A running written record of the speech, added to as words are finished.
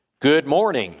Good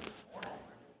morning.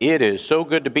 It is so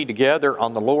good to be together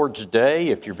on the Lord's Day.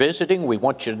 If you're visiting, we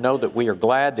want you to know that we are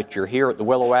glad that you're here at the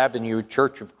Willow Avenue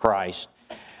Church of Christ.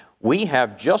 We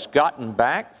have just gotten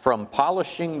back from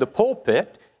polishing the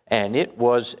pulpit, and it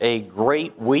was a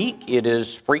great week. It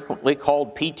is frequently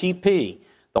called PTP.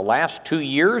 The last 2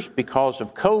 years, because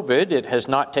of COVID, it has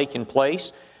not taken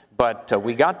place, but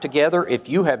we got together. If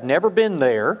you have never been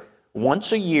there,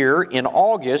 once a year in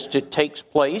August, it takes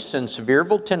place in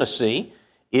Sevierville, Tennessee.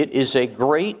 It is a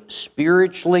great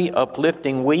spiritually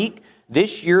uplifting week.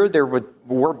 This year, there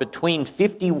were between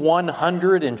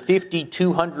 5,100 and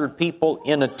 5,200 people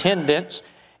in attendance.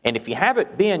 And if you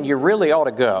haven't been, you really ought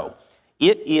to go.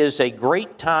 It is a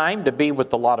great time to be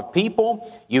with a lot of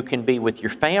people. You can be with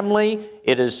your family.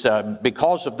 It is,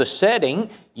 because of the setting,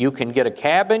 you can get a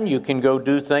cabin. You can go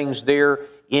do things there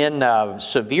in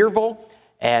Sevierville.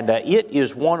 And it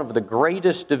is one of the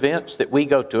greatest events that we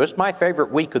go to. It's my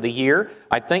favorite week of the year.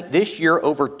 I think this year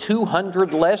over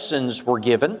 200 lessons were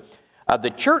given. The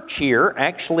church here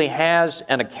actually has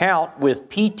an account with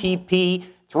PTP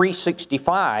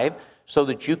 365 so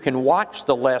that you can watch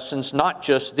the lessons, not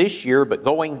just this year, but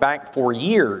going back for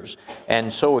years.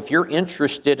 And so if you're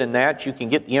interested in that, you can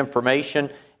get the information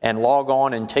and log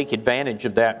on and take advantage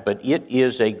of that. But it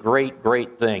is a great,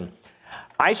 great thing.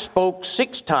 I spoke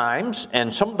 6 times,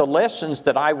 and some of the lessons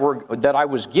that I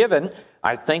was given,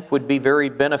 I think would be very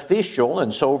beneficial.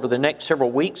 And so over the next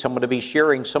several weeks, I'm going to be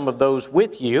sharing some of those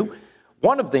with you.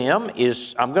 One of them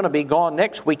is, I'm going to be gone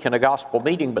next week in a gospel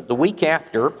meeting, but the week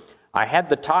after, I had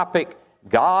the topic,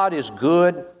 God is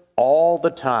good all the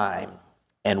time.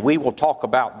 And we will talk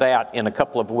about that in a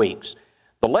couple of weeks.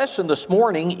 The lesson this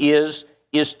morning is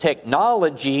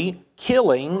technology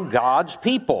killing God's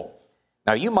people?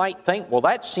 Now, you might think, well,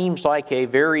 that seems like a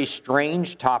very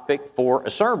strange topic for a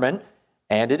sermon,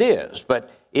 and it is. But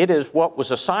it is what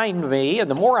was assigned to me, and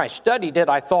the more I studied it,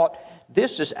 I thought,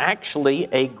 this is actually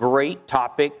a great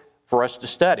topic for us to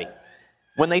study.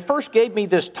 When they first gave me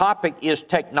this topic, is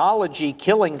technology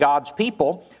killing God's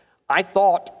people, I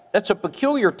thought, that's a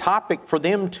peculiar topic for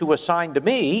them to assign to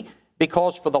me,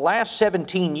 because for the last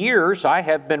 17 years, I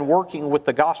have been working with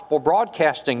the Gospel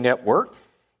Broadcasting Network.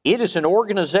 It is an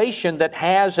organization that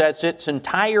has as its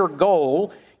entire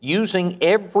goal using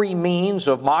every means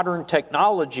of modern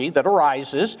technology that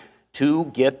arises to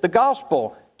get the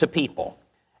gospel to people.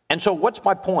 And so what's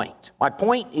my point? My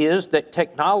point is that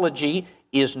technology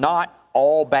is not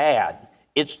all bad.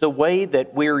 It's the way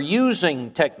that we're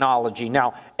using technology.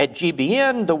 Now, at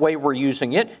GBN, the way we're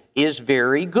using it is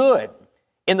very good.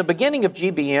 In the beginning of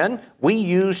GBN, we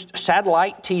used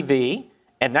satellite TV,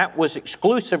 and that was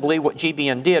exclusively what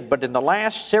GBN did. But in the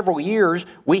last several years,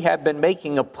 we have been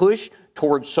making a push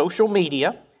towards social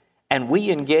media, and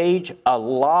we engage a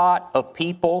lot of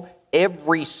people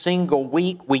every single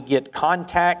week. We get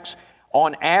contacts.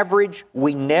 On average,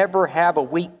 we never have a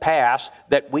week pass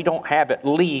that we don't have at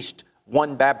least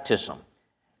one baptism.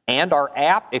 And our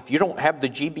app, if you don't have the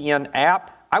GBN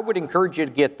app, I would encourage you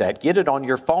to get that. Get it on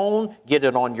your phone, get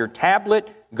it on your tablet,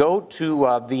 go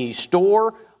to the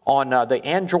store on the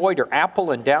Android or Apple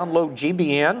and download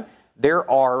GBN. There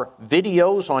are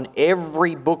videos on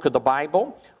every book of the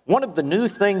Bible. One of the new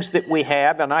things that we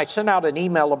have, and I sent out an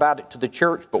email about it to the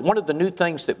church, but one of the new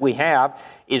things that we have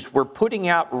is we're putting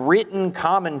out written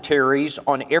commentaries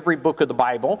on every book of the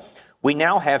Bible. We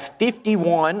now have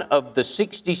 51 of the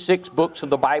 66 books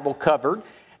of the Bible covered,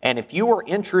 and if you are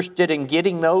interested in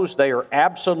getting those, they are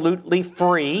absolutely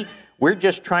free. We're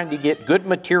just trying to get good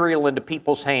material into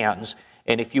people's hands.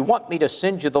 And if you want me to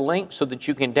send you the link so that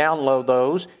you can download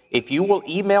those, if you will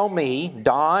email me,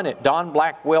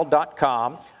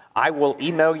 don@donblackwell.com, I will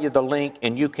email you the link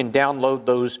and you can download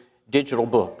those digital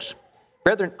books.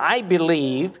 Brethren, I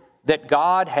believe that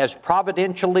God has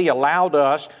providentially allowed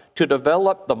us to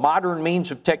develop the modern means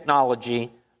of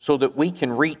technology so that we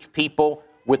can reach people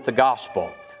with the gospel.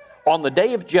 On the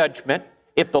day of judgment,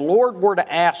 if the Lord were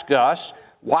to ask us,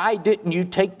 why didn't you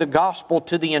take the gospel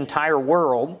to the entire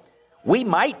world? We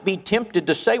might be tempted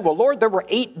to say, well, Lord, there were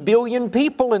 8 billion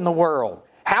people in the world.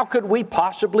 How could we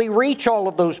possibly reach all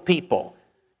of those people?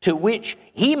 To which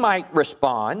He might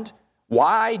respond,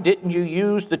 why didn't you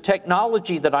use the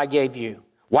technology that I gave you?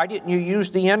 Why didn't you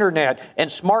use the internet and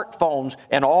smartphones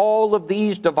and all of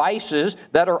these devices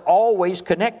that are always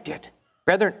connected?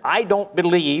 Brethren, I don't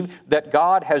believe that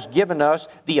God has given us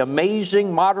the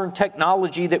amazing modern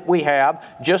technology that we have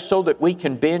just so that we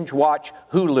can binge watch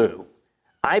Hulu.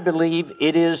 I believe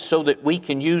it is so that we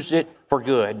can use it for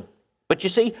good. But you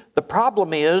see, the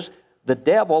problem is the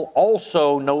devil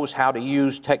also knows how to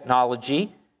use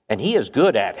technology, and he is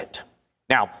good at it.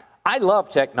 Now, I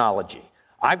love technology.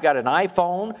 I've got an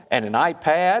iPhone and an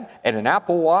iPad and an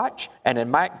Apple Watch and a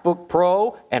MacBook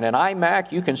Pro and an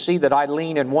iMac. You can see that I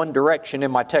lean in one direction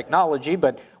in my technology,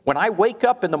 but when I wake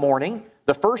up in the morning,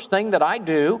 the first thing that I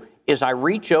do is I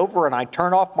reach over and I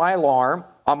turn off my alarm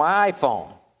on my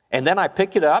iPhone. And then I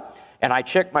pick it up and I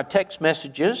check my text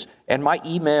messages and my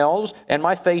emails and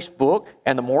my Facebook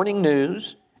and the morning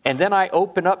news. And then I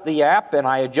open up the app and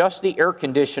I adjust the air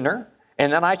conditioner.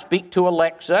 And then I speak to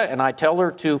Alexa and I tell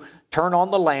her to turn on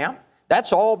the lamp.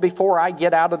 That's all before I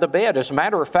get out of the bed. As a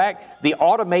matter of fact, the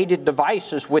automated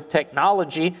devices with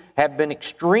technology have been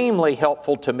extremely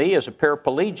helpful to me as a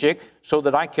paraplegic so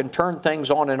that I can turn things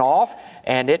on and off,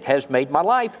 and it has made my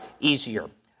life easier.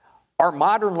 Our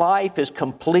modern life is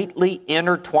completely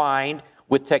intertwined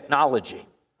with technology.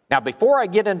 Now, before I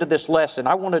get into this lesson,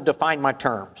 I want to define my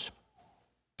terms.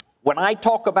 When I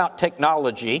talk about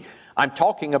technology, I'm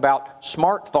talking about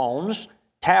smartphones,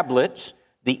 tablets,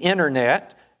 the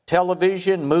internet,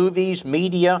 television, movies,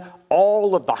 media,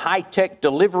 all of the high-tech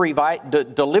delivery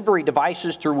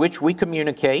devices through which we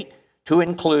communicate, to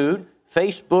include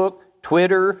Facebook,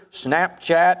 Twitter,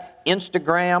 Snapchat,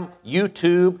 Instagram,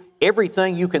 YouTube,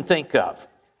 everything you can think of.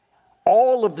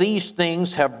 All of these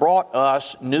things have brought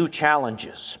us new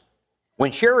challenges.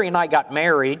 When Sherry and I got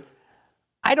married,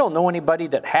 I don't know anybody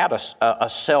that had a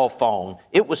cell phone.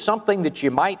 It was something that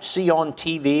you might see on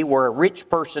TV where a rich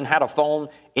person had a phone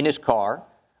in his car.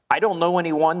 I don't know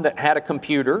anyone that had a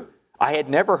computer. I had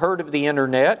never heard of the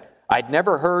internet. I'd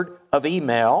never heard of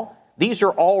email. These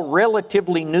are all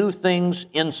relatively new things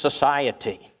in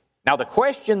society. Now, the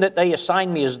question that they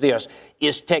assign me is this: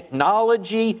 is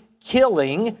technology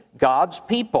killing God's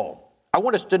people? I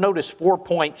want us to notice 4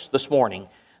 points this morning.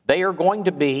 They are going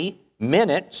to be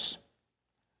minutes,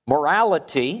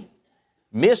 morality,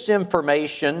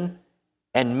 misinformation,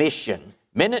 and mission.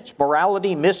 Minutes,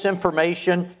 morality,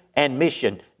 misinformation, and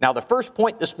mission. Now, the first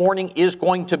point this morning is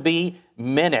going to be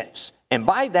minutes. And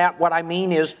by that, what I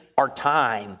mean is our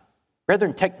time.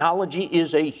 Brethren, technology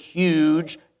is a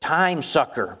huge time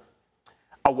sucker.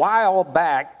 A while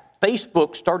back,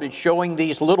 Facebook started showing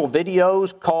these little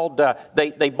videos called,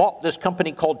 they bought this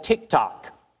company called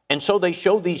TikTok. And so they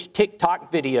show these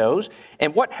TikTok videos,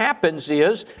 and what happens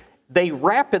is they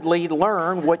rapidly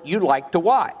learn what you like to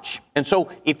watch. And so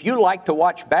if you like to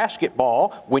watch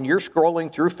basketball, when you're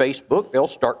scrolling through Facebook, they'll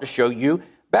start to show you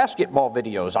basketball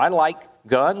videos. I like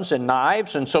guns and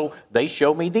knives, and so they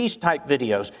show me these type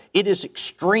videos. It is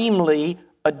extremely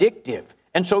addictive.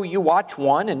 And so you watch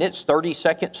one, and it's 30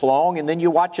 seconds long, and then you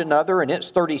watch another, and it's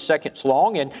 30 seconds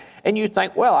long, and you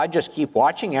think, well, I just keep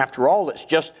watching. After all, it's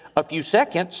just a few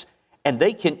seconds, and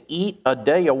they can eat a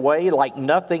day away like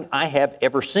nothing I have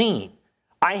ever seen.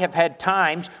 I have had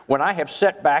times when I have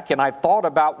sat back and I've thought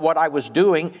about what I was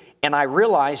doing, and I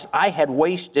realized I had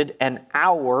wasted an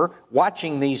hour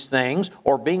watching these things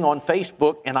or being on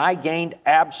Facebook, and I gained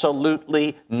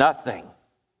absolutely nothing.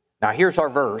 Now, here's our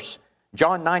verse.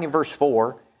 John 9 and verse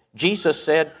 4, Jesus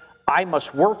said, I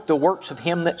must work the works of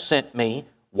him that sent me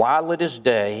while it is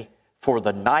day, for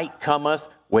the night cometh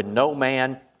when no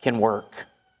man can work.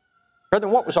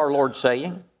 Brethren, what was our Lord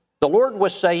saying? The Lord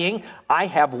was saying, I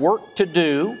have work to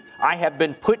do. I have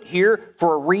been put here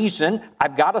for a reason.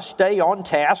 I've got to stay on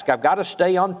task. I've got to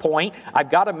stay on point. I've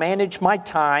got to manage my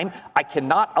time. I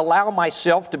cannot allow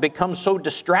myself to become so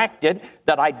distracted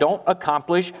that I don't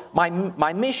accomplish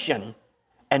my mission.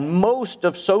 And most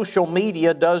of social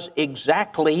media does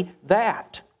exactly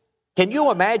that. Can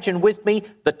you imagine with me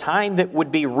the time that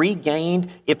would be regained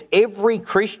if every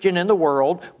Christian in the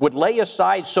world would lay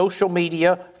aside social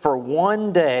media for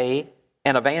one day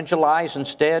and evangelize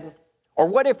instead? Or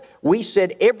what if we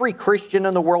said every Christian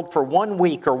in the world for 1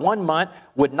 week or 1 month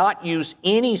would not use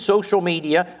any social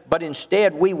media, but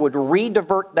instead we would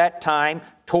redivert that time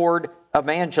toward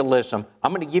evangelism?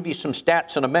 I'm going to give you some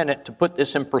stats in a minute to put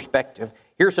this in perspective.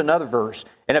 Here's another verse.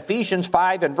 In Ephesians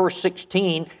 5 and verse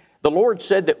 16, the Lord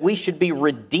said that we should be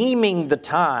redeeming the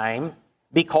time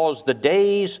because the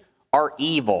days are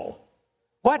evil.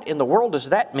 What in the world does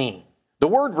that mean? The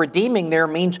word redeeming there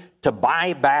means to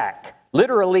buy back.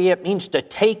 Literally, it means to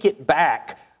take it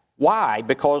back. Why?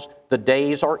 Because the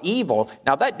days are evil.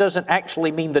 Now, that doesn't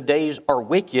actually mean the days are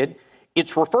wicked.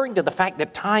 It's referring to the fact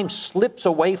that time slips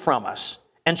away from us.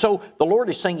 And so the Lord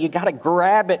is saying you got to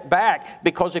grab it back,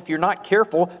 because if you're not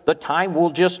careful, the time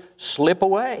will just slip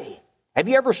away. Have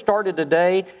you ever started a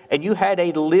day and you had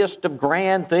a list of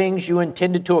grand things you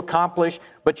intended to accomplish,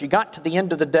 but you got to the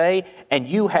end of the day and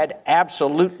you had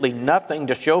absolutely nothing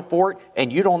to show for it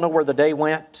and you don't know where the day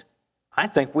went? I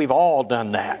think we've all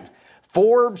done that.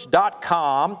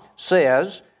 Forbes.com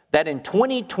says that in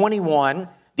 2021,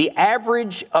 The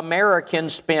average American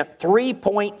spent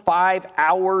 3.5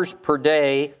 hours per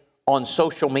day on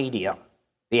social media.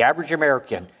 The average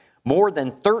American. More than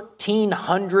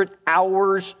 1,300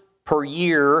 hours per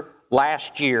year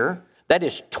last year. That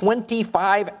is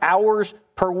 25 hours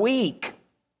per week.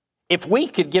 If we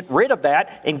could get rid of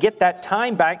that and get that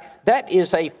time back, that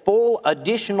is a full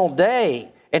additional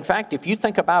day. In fact, if you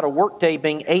think about a workday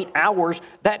being 8 hours,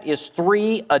 that is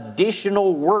 3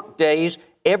 additional work days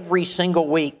every single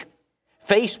week.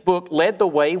 Facebook led the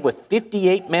way with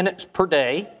 58 minutes per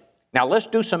day. Now let's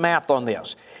do some math on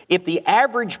this. If the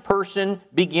average person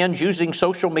begins using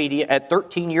social media at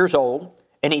 13 years old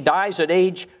and he dies at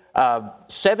age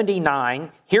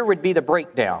 79, here would be the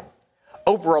breakdown.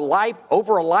 Over a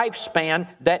lifespan,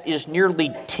 that is nearly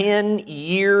 10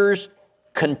 years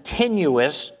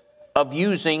continuous of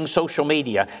using social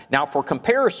media. Now, for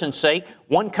comparison's sake,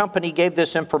 one company gave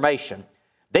this information.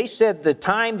 They said the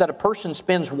time that a person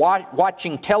spends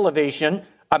watching television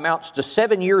amounts to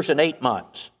 7 years and 8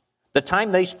 months. The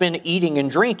time they spend eating and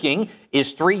drinking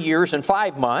is 3 years and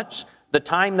 5 months. The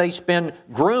time they spend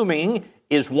grooming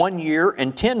is 1 year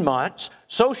and 10 months.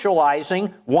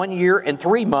 Socializing, 1 year and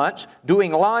 3 months.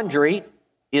 Doing laundry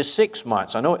is 6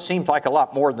 months. I know it seems like a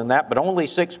lot more than that, but only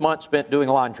 6 months spent doing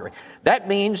laundry. That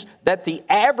means that the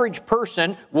average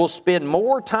person will spend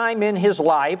more time in his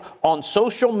life on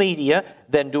social media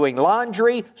than doing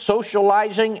laundry,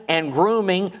 socializing, and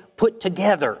grooming put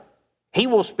together. He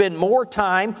will spend more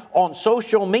time on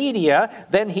social media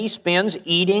than he spends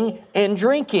eating and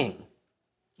drinking.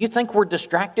 You think we're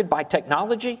distracted by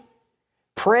technology?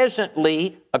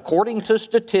 Presently, according to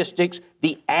statistics,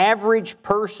 the average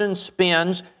person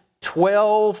spends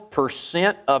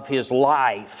 12% of his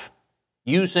life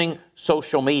using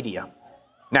social media.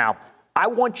 Now, I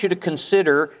want you to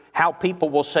consider how people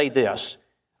will say this.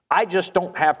 I just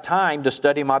don't have time to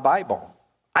study my Bible.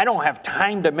 I don't have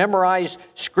time to memorize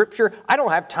Scripture. I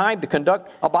don't have time to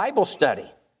conduct a Bible study.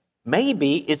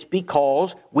 Maybe it's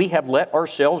because we have let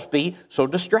ourselves be so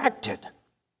distracted.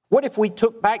 What if we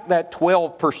took back that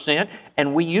 12%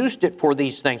 and we used it for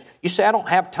these things? You say, I don't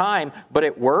have time, but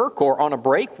at work or on a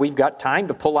break, we've got time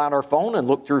to pull out our phone and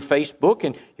look through Facebook,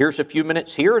 and here's a few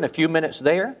minutes here and a few minutes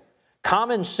there.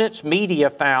 Common Sense Media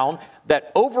found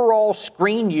that overall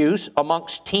screen use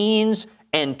amongst teens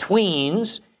and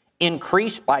tweens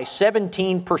increased by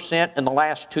 17% in the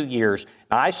last 2 years.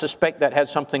 Now, I suspect that had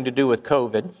something to do with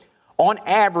COVID. On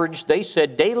average, they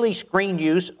said daily screen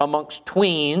use amongst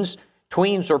tweens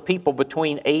are people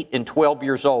between 8 and 12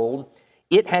 years old,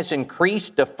 it has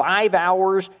increased to 5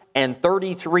 hours and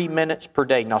 33 minutes per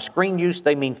day. Now, screen use,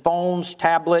 they mean phones,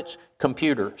 tablets,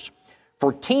 computers.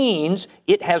 For teens,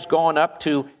 it has gone up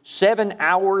to 7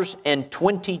 hours and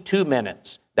 22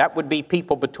 minutes. That would be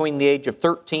people between the age of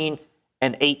 13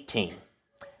 and 18.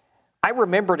 I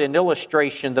remembered an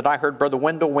illustration that I heard Brother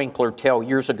Wendell Winkler tell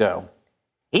years ago.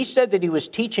 He said that he was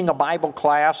teaching a Bible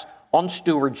class on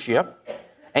stewardship,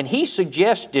 and he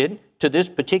suggested to this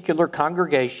particular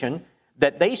congregation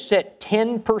that they set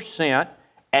 10%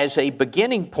 as a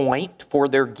beginning point for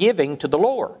their giving to the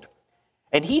Lord.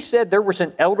 And he said there was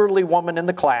an elderly woman in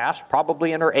the class,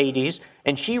 probably in her 80s,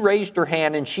 and she raised her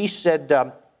hand and she said,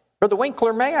 Brother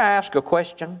Winkler, may I ask a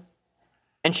question?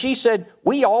 And she said,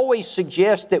 we always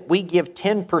suggest that we give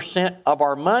 10% of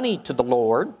our money to the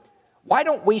Lord. Why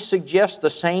don't we suggest the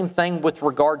same thing with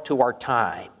regard to our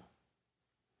time?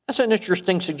 That's an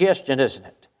interesting suggestion, isn't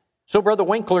it? So Brother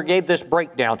Winkler gave this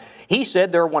breakdown. He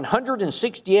said there are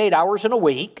 168 hours in a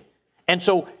week, and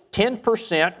so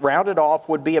 10% rounded off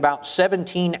would be about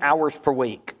 17 hours per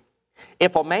week.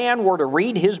 If a man were to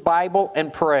read his Bible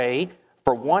and pray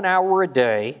for 1 hour a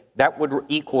day, that would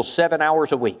equal 7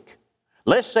 hours a week.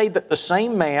 Let's say that the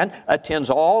same man attends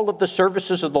all of the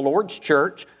services of the Lord's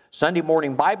church, Sunday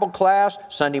morning Bible class,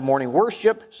 Sunday morning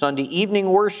worship, Sunday evening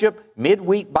worship,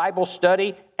 midweek Bible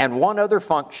study, and one other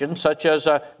function, such as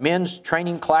a men's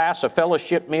training class, a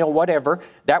fellowship meal, whatever.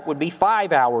 That would be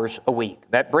 5 hours a week.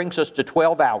 That brings us to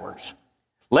 12 hours.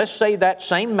 Let's say that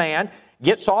same man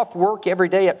gets off work every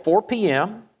day at 4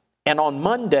 p.m., and on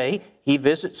Monday, he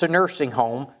visits a nursing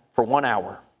home for 1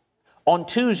 hour. On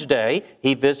Tuesday,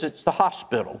 he visits the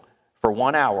hospital for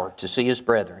 1 hour to see his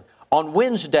brethren. On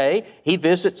Wednesday, he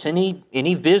visits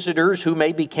any visitors who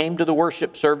maybe came to the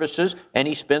worship services, and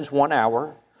he spends 1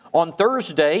 hour. On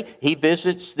Thursday, he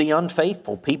visits the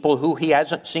unfaithful, people who he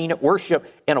hasn't seen at worship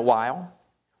in a while.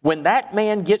 When that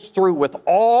man gets through with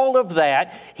all of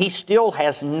that, he still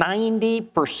has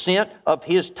 90% of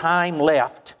his time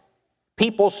left.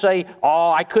 People say,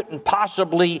 oh, I couldn't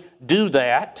possibly do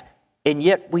that. And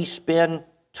yet we spend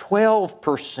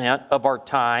 12% of our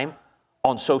time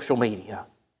on social media.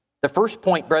 The first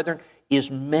point, brethren,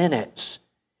 is minutes.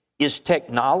 Is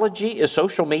technology, is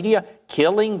social media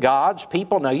killing God's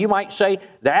people? Now, you might say,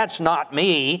 that's not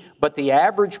me, but the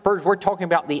average person, we're talking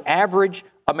about the average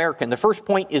American. The first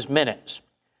point is minutes.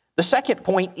 The second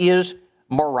point is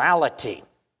morality.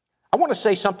 I want to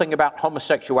say something about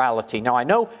homosexuality. Now, I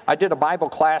know I did a Bible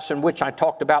class in which I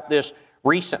talked about this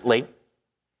recently.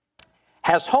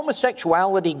 Has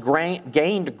homosexuality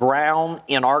gained ground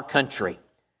in our country?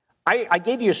 I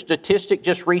gave you a statistic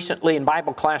just recently in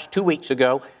Bible class 2 weeks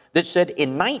ago that said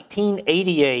in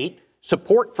 1988,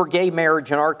 support for gay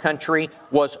marriage in our country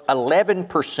was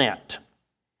 11%.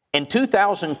 In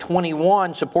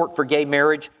 2021, support for gay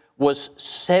marriage was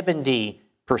 70%.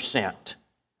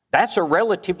 That's a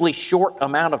relatively short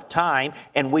amount of time,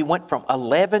 and we went from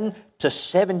 11 to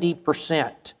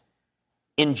 70%.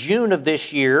 In June of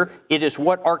this year, it is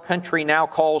what our country now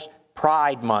calls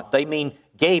Pride Month. They mean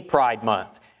Gay Pride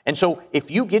Month. And so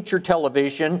if you get your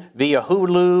television via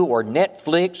Hulu or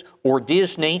Netflix or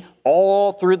Disney,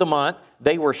 all through the month,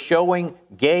 they were showing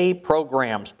gay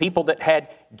programs, people that had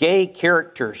gay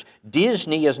characters.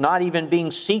 Disney is not even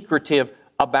being secretive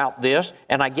about this,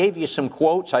 and I gave you some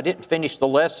quotes. I didn't finish the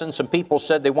lesson. Some people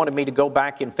said they wanted me to go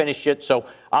back and finish it, so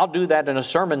I'll do that in a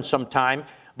sermon sometime.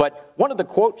 But one of the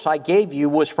quotes I gave you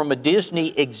was from a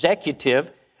Disney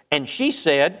executive, and she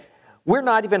said, "We're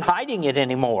not even hiding it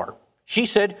anymore." She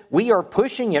said, "We are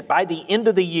pushing it. By the end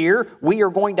of the year, we are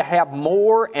going to have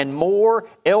more and more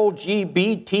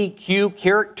LGBTQ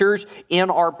characters in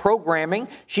our programming."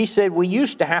 She said, "We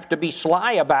used to have to be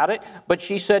sly about it," but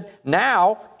she said,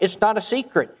 "Now it's not a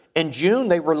secret." In June,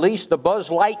 they released the Buzz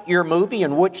Lightyear movie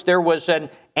in which there was an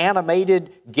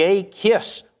animated gay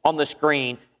kiss on the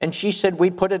screen. And she said,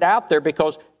 "We put it out there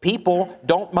because people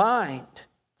don't mind."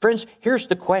 Friends, here's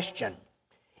the question.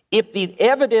 If the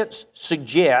evidence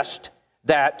suggests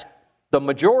that the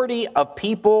majority of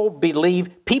people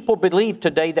believe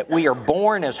today that we are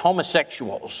born as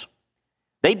homosexuals,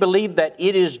 they believe that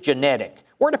it is genetic.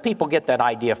 Where do people get that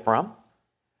idea from?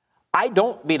 I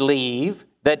don't believe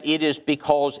that it is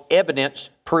because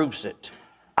evidence proves it.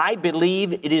 I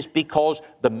believe it is because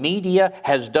the media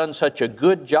has done such a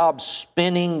good job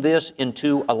spinning this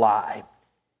into a lie.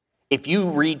 If you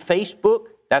read Facebook,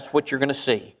 that's what you're going to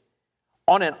see.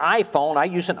 On an iPhone, I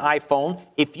use an iPhone,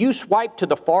 if you swipe to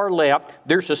the far left,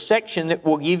 there's a section that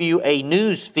will give you a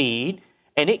news feed,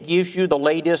 and it gives you the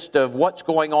latest of what's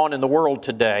going on in the world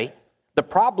today. The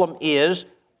problem is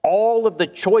all of the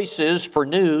choices for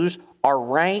news are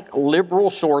rank liberal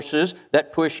sources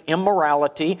that push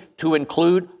immorality to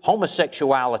include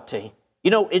homosexuality. You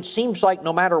know, it seems like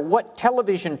no matter what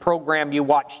television program you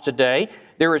watch today,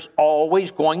 there is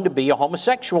always going to be a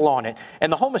homosexual on it.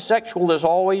 And the homosexual is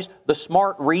always the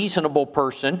smart, reasonable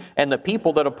person, and the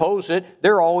people that oppose it,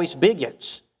 they're always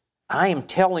bigots. I am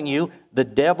telling you, the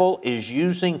devil is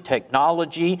using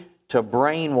technology to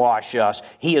brainwash us.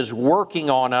 He is working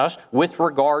on us with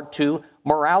regard to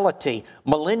morality.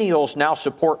 Millennials now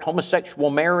support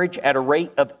homosexual marriage at a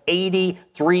rate of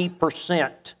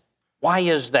 83%. Why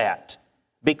is that?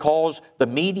 Because the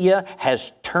media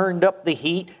has turned up the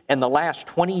heat in the last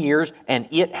 20 years, and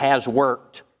it has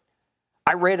worked.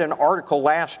 I read an article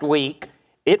last week.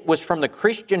 It was from the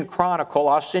Christian Chronicle.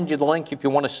 I'll send you the link if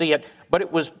you want to see it. But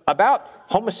it was about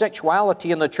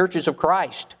homosexuality in the churches of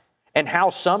Christ and how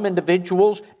some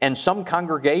individuals and some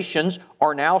congregations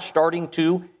are now starting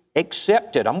to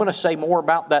accept it. I'm going to say more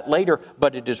about that later,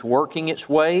 but it is working its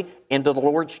way into the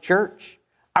Lord's church.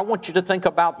 I want you to think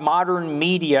about modern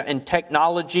media and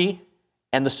technology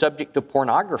and the subject of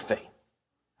pornography.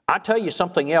 I'll tell you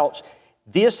something else.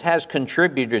 This has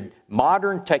contributed,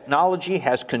 modern technology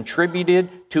has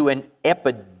contributed to an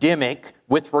epidemic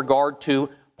with regard to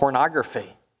pornography.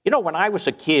 You know, when I was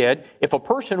a kid, if a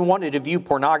person wanted to view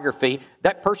pornography,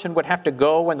 that person would have to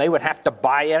go and they would have to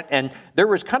buy it. And there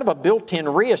was kind of a built-in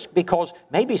risk because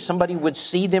maybe somebody would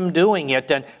see them doing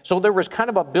it. And so there was kind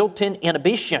of a built-in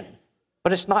inhibition.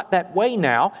 But it's not that way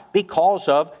now because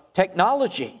of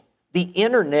technology. The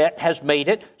internet has made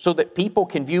it so that people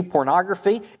can view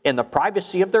pornography in the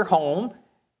privacy of their home,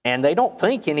 and they don't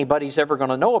think anybody's ever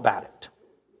going to know about it.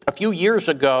 A few years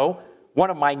ago, one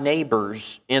of my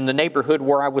neighbors in the neighborhood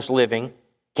where I was living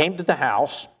came to the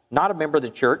house, not a member of the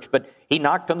church, but he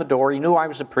knocked on the door. He knew I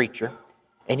was a preacher,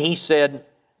 and he said,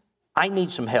 "I need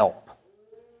some help."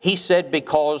 He said,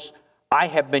 "Because I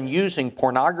have been using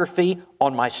pornography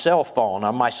on my cell phone,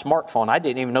 on my smartphone." I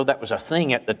didn't even know that was a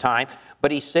thing at the time.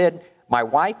 But he said, "My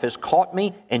wife has caught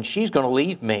me and she's going to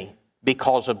leave me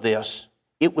because of this."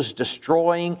 It was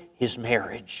destroying his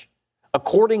marriage.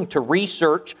 According to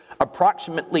research,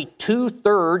 approximately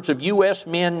 2/3 of U.S.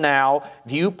 men now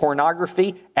view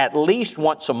pornography at least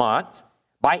once a month.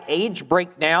 By age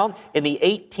breakdown, in the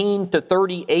 18 to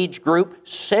 30 age group,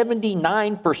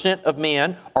 79% of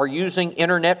men are using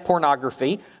internet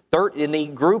pornography. In the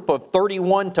group of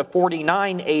 31 to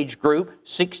 49 age group,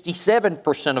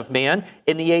 67% of men.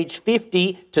 In the age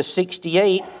 50 to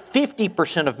 68,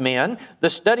 50% of men. The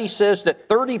study says that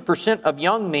 30% of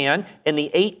young men in the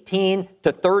 18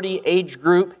 to 30 age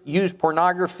group use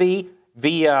pornography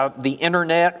via the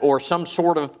internet or some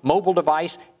sort of mobile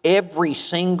device every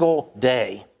single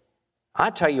day. I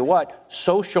tell you what,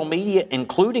 social media,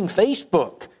 including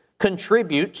Facebook,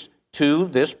 contributes to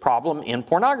this problem in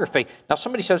pornography. Now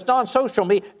somebody says, Don, social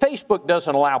media, Facebook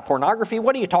doesn't allow pornography.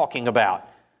 What are you talking about?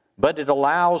 But it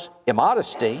allows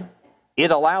immodesty.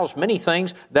 It allows many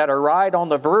things that are right on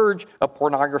the verge of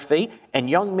pornography, and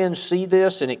young men see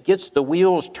this and it gets the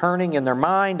wheels turning in their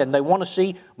mind and they want to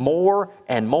see more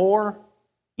and more.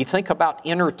 You think about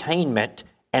entertainment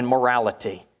and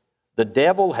morality. The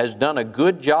devil has done a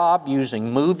good job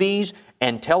using movies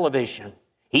and television.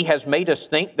 He has made us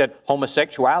think that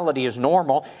homosexuality is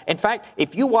normal. In fact,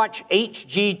 if you watch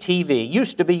HGTV,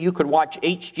 used to be you could watch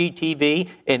HGTV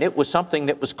and it was something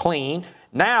that was clean.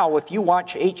 Now, if you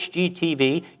watch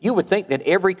HGTV, you would think that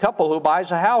every couple who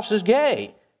buys a house is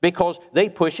gay because they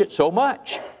push it so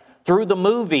much. Through the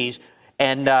movies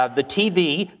and the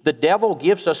TV, the devil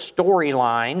gives us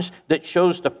storylines that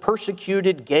shows the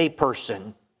persecuted gay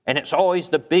person. And it's always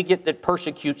the bigot that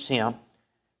persecutes him.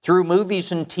 Through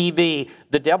movies and TV,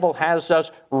 the devil has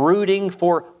us rooting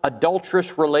for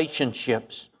adulterous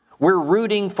relationships. We're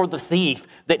rooting for the thief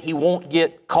that he won't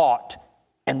get caught.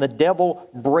 And the devil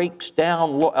breaks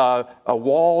down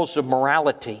walls of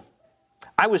morality.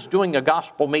 I was doing a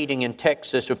gospel meeting in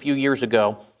Texas a few years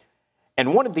ago,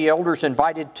 and one of the elders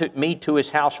invited me to his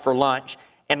house for lunch,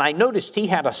 and I noticed he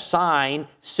had a sign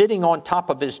sitting on top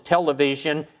of his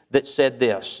television that said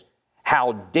this: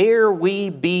 "How dare we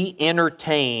be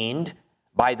entertained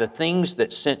by the things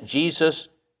that sent Jesus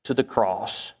to the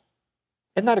cross?"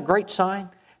 Isn't that a great sign?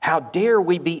 How dare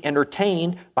we be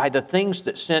entertained by the things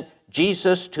that sent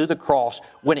Jesus to the cross?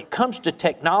 When it comes to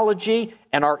technology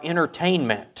and our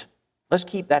entertainment, let's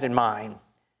keep that in mind.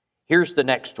 Here's the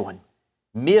next one: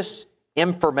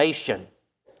 misinformation.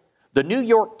 The New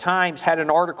York Times had an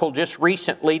article just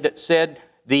recently that said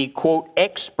the, quote,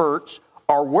 experts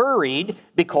are worried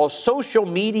because social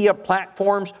media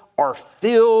platforms are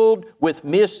filled with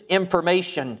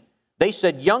misinformation. They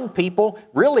said young people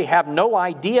really have no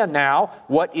idea now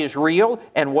what is real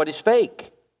and what is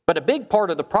fake. But a big part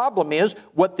of the problem is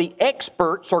what the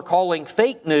experts are calling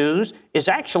fake news is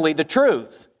actually the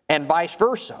truth, and vice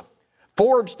versa.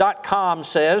 Forbes.com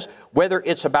says whether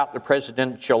it's about the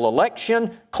presidential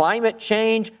election, climate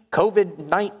change,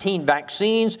 COVID-19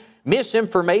 vaccines,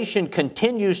 misinformation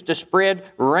continues to spread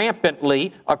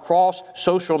rampantly across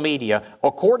social media.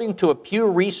 According to a Pew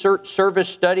Research Service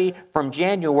study from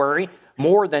January,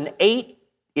 more than 8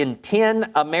 in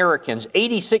 10 Americans,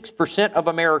 86% of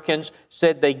Americans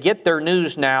said they get their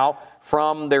news now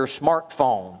from their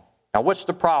smartphone. Now, what's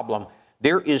the problem?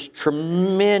 There is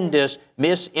tremendous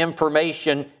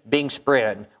misinformation being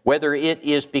spread, whether it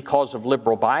is because of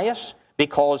liberal bias,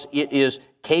 because it is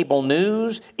cable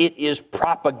news, it is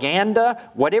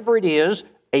propaganda, whatever it is,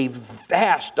 a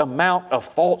vast amount of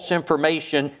false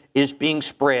information is being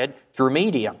spread through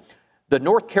media. The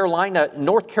North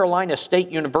Carolina State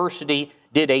University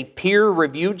did a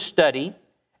peer-reviewed study,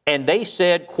 and they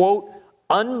said, quote,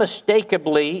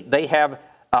 unmistakably, they have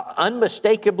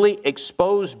unmistakably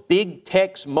exposed big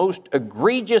tech's most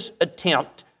egregious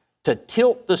attempt to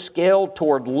tilt the scale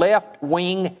toward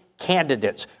left-wing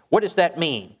candidates. What does that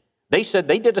mean? They said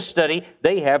they did a study.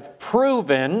 They have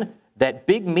proven that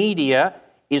big media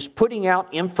is putting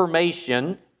out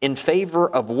information in favor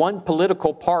of one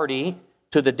political party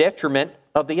to the detriment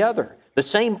of the other. The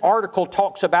same article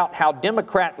talks about how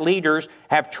Democrat leaders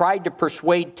have tried to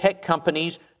persuade tech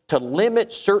companies to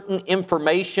limit certain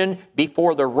information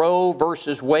before the Roe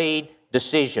versus Wade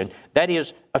decision. That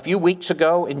is, a few weeks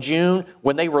ago in June,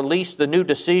 when they released the new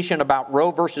decision about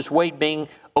Roe versus Wade being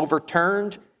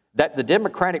overturned, that the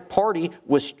Democratic Party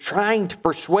was trying to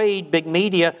persuade big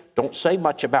media, don't say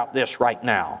much about this right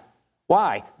now.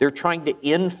 Why? They're trying to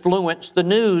influence the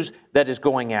news that is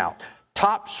going out.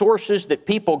 Top sources that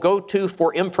people go to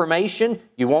for information,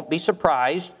 you won't be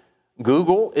surprised.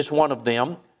 Google is one of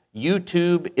them.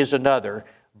 YouTube is another.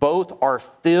 Both are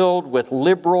filled with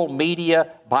liberal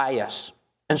media bias.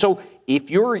 And so if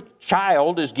your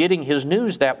child is getting his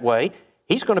news that way,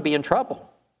 he's going to be in trouble.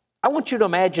 I want you to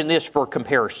imagine this for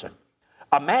comparison.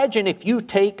 Imagine if you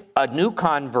take a new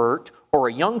convert or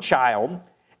a young child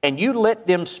and you let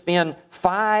them spend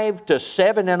 5 to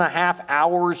 7.5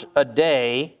 hours a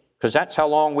day, because that's how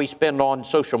long we spend on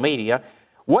social media.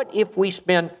 What if we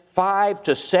spend 5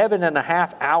 to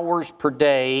 7.5 hours per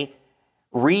day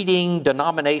reading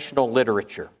denominational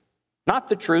literature? Not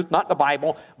the truth, not the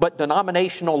Bible, but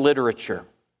denominational literature.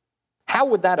 How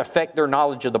would that affect their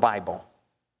knowledge of the Bible?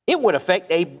 It would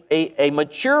affect a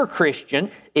mature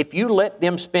Christian if you let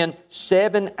them spend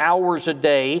 7 hours a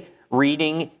day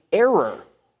reading error.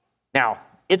 Now,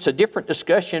 it's a different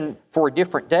discussion for a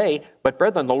different day, but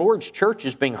brethren, the Lord's church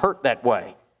is being hurt that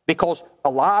way because a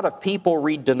lot of people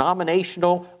read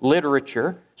denominational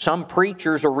literature. Some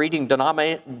preachers are reading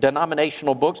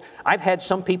denominational books. I've had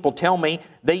some people tell me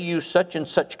they use such and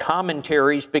such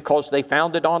commentaries because they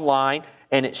found it online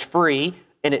and it's free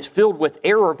and it's filled with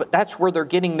error, but that's where they're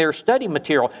getting their study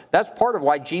material. That's part of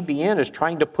why GBN is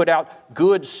trying to put out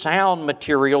good sound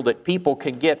material that people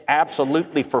can get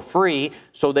absolutely for free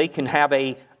so they can have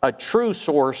a true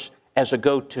source as a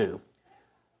go-to.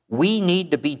 We need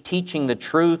to be teaching the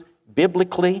truth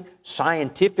biblically,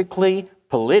 scientifically,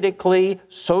 politically,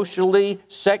 socially,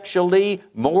 sexually,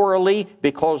 morally,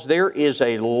 because there is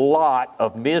a lot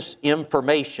of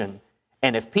misinformation.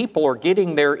 And if people are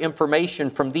getting their information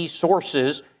from these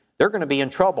sources, they're going to be in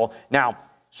trouble. Now,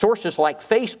 sources like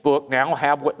Facebook now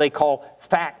have what they call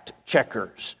fact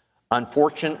checkers.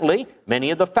 Unfortunately,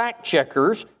 many of the fact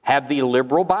checkers have the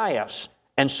liberal bias.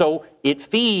 And so it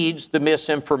feeds the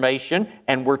misinformation,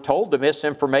 and we're told the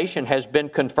misinformation has been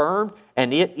confirmed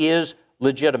and it is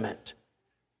legitimate.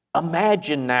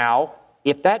 Imagine now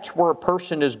if that's where a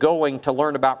person is going to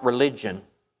learn about religion,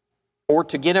 or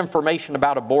to get information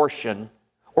about abortion,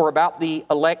 or about the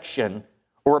election,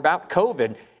 or about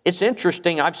COVID. It's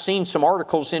interesting, I've seen some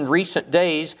articles in recent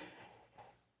days,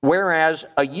 whereas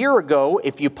a year ago,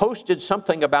 if you posted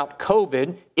something about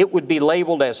COVID, it would be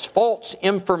labeled as false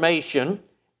information,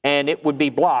 and it would be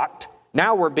blocked.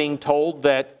 Now we're being told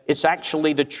that it's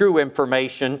actually the true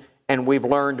information, and we've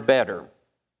learned better.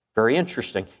 Very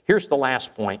interesting. Here's the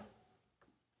last point.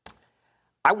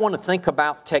 I want to think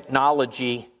about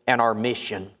technology and our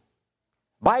mission.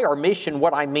 By our mission,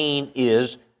 what I mean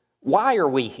is, why are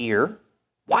we here?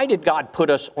 Why did God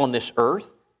put us on this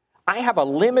earth? I have a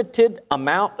limited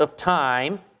amount of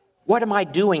time. What am I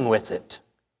doing with it?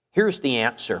 Here's the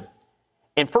answer.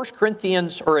 In 1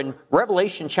 Corinthians, or in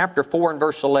Revelation chapter 4 and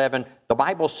verse 11, the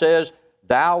Bible says,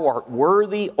 "Thou art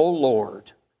worthy, O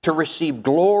Lord, to receive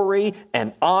glory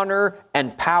and honor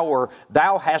and power.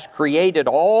 Thou hast created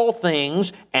all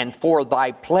things, and for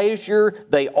thy pleasure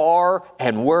they are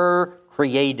and were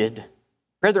created."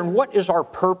 Brethren, what is our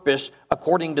purpose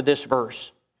according to this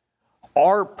verse?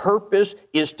 Our purpose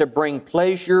is to bring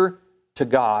pleasure to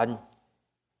God.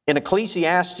 In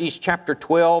Ecclesiastes chapter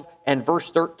 12 and verse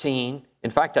 13,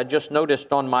 in fact, I just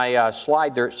noticed on my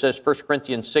slide there it says 1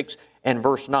 Corinthians 6 and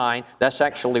verse 9. That's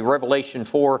actually Revelation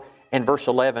 4 and verse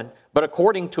 11. But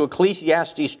according to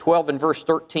Ecclesiastes 12 and verse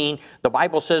 13, the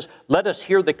Bible says, "Let us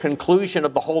hear the conclusion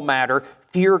of the whole matter.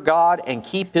 Fear God and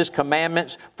keep His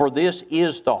commandments, for this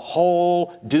is the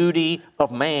whole duty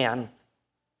of man."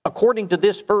 According to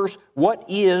this verse, what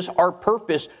is our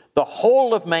purpose? The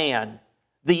whole of man.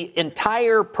 The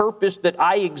entire purpose that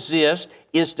I exist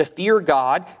is to fear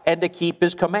God and to keep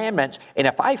His commandments. And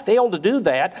if I fail to do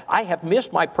that, I have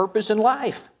missed my purpose in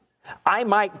life. I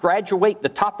might graduate the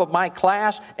top of my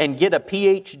class and get a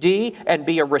PhD and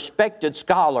be a respected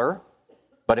scholar,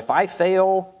 but if I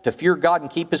fail to fear God and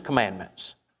keep His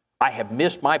commandments, I have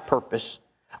missed my purpose.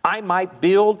 I might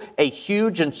build a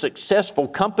huge and successful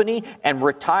company and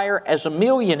retire as a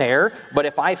millionaire, but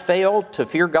if I fail to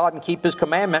fear God and keep His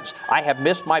commandments, I have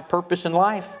missed my purpose in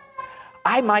life.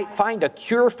 I might find a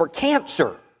cure for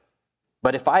cancer,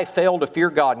 but if I fail to fear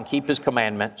God and keep His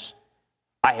commandments,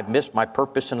 I have missed my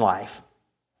purpose in life.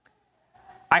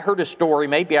 I heard a story,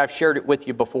 maybe I've shared it with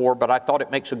you before, but I thought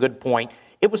it makes a good point.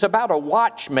 It was about a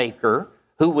watchmaker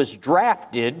who was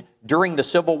drafted during the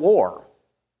Civil War.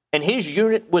 And his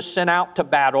unit was sent out to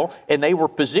battle, and they were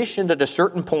positioned at a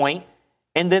certain point,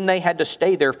 and then they had to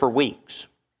stay there for weeks.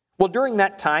 Well, during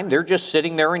that time, they're just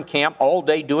sitting there in camp all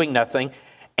day doing nothing,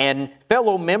 and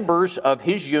fellow members of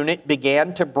his unit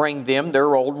began to bring them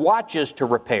their old watches to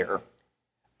repair.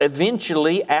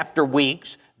 Eventually, after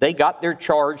weeks, they got their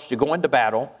charge to go into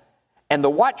battle, and the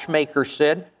watchmaker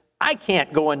said, "I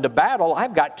can't go into battle.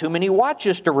 I've got too many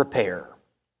watches to repair."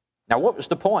 Now, what was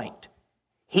the point?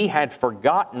 He had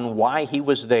forgotten why he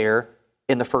was there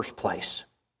in the first place.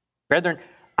 Brethren,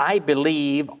 I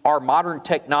believe our modern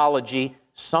technology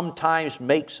sometimes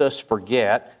makes us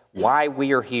forget why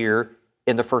we are here in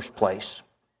in the first place.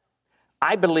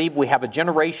 I believe we have a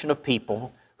generation of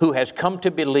people who has come to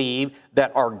believe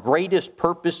that our greatest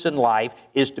purpose in life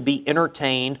is to be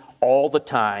entertained all the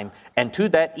time. And to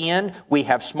that end, we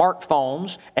have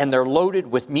smartphones, and they're loaded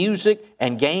with music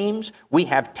and games. We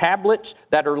have tablets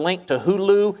that are linked to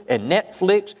Hulu and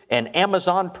Netflix and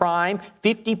Amazon Prime.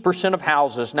 50% of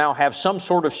houses now have some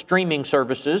sort of streaming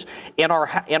services. In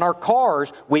our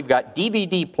cars, we've got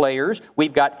DVD players,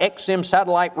 we've got XM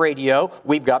satellite radio,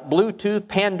 we've got Bluetooth,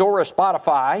 Pandora,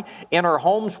 Spotify. In our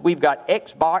homes, we've got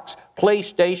Xbox,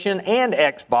 PlayStation, and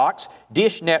Xbox,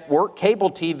 Dish Network, cable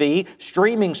TV,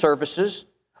 streaming services.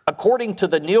 According to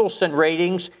the Nielsen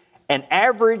ratings, an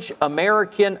average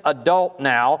American adult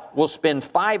now will spend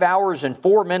 5 hours and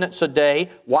 4 minutes a day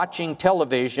watching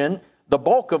television, the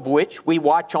bulk of which we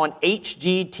watch on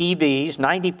HD TVs.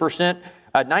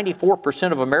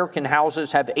 94% of American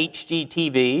houses have HD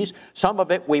TVs. Some of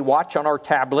it we watch on our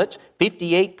tablets.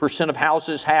 58% of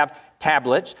houses have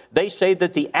tablets. They say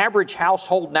that the average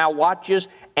household now watches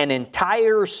an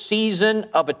entire season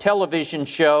of a television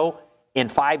show in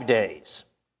 5 days.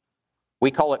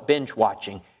 We call it binge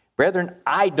watching. Brethren,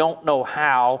 I don't know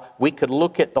how we could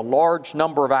look at the large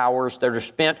number of hours that are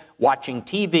spent watching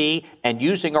TV and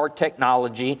using our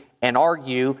technology and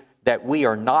argue that we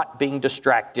are not being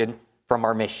distracted from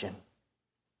our mission.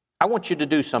 I want you to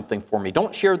do something for me.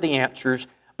 Don't share the answers,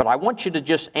 but I want you to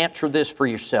just answer this for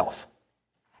yourself.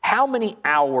 How many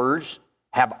hours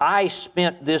have I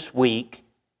spent this week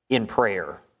in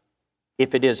prayer,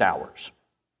 if it is hours?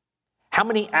 How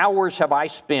many hours have I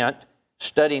spent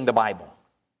studying the Bible?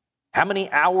 How many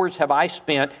hours have I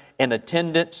spent in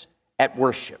attendance at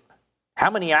worship? How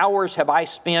many hours have I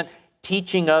spent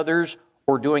teaching others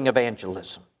or doing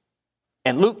evangelism?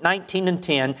 In Luke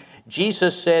 19:10,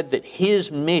 Jesus said that His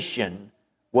mission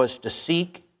was to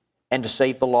seek and to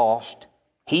save the lost.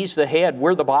 He's the head,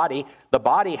 we're the body. The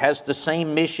body has the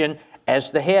same mission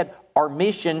as the head. Our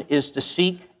mission is to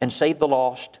seek and save the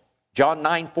lost. John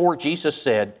 9:4, Jesus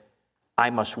said, I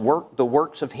must work the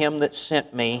works of Him that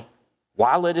sent me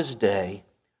while it is day,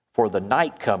 for the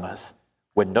night cometh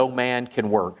when no man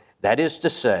can work. That is to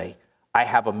say, I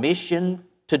have a mission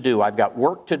to do. I've got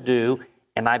work to do,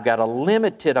 and I've got a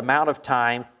limited amount of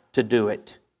time to do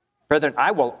it. Brethren,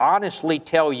 I will honestly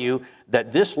tell you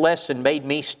that this lesson made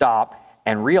me stop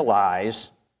and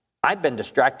realize I've been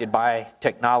distracted by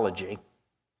technology,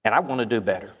 and I want to do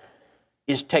better.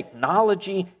 Is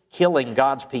technology killing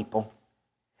God's people?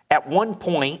 At one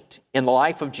point in the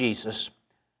life of Jesus,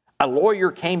 a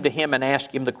lawyer came to him and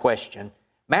asked him the question,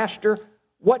 Master,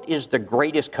 what is the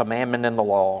greatest commandment in the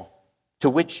law? To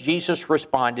which Jesus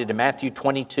responded in Matthew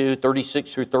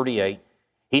 22:36-38.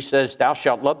 He says, Thou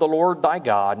shalt love the Lord thy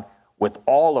God with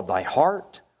all of thy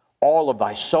heart, all of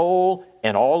thy soul,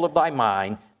 and all of thy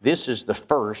mind. This is the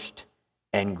first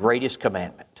and greatest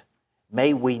commandment.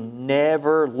 May we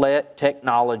never let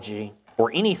technology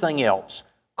or anything else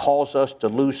cause us to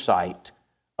lose sight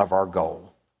of our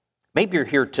goal. Maybe you're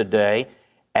here today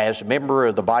as a member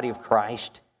of the body of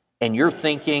Christ, and you're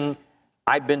thinking,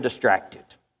 I've been distracted.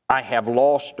 I have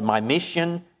lost my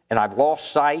mission, and I've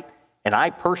lost sight, and I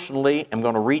personally am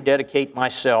going to rededicate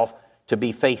myself to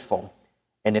be faithful.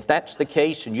 And if that's the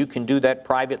case, and you can do that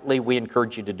privately, we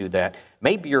encourage you to do that.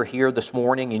 Maybe you're here this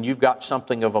morning, and you've got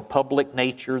something of a public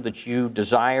nature that you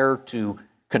desire to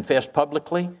confess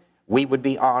publicly. We would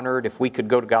be honored if we could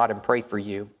go to God and pray for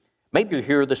you. Maybe you're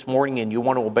here this morning and you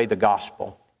want to obey the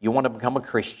gospel. You want to become a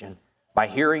Christian by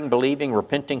hearing, believing,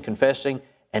 repenting, confessing,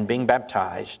 and being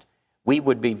baptized. We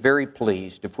would be very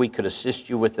pleased if we could assist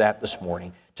you with that this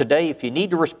morning. Today, if you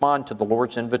need to respond to the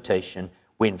Lord's invitation,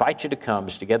 we invite you to come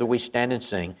as together we stand and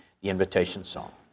sing the invitation song.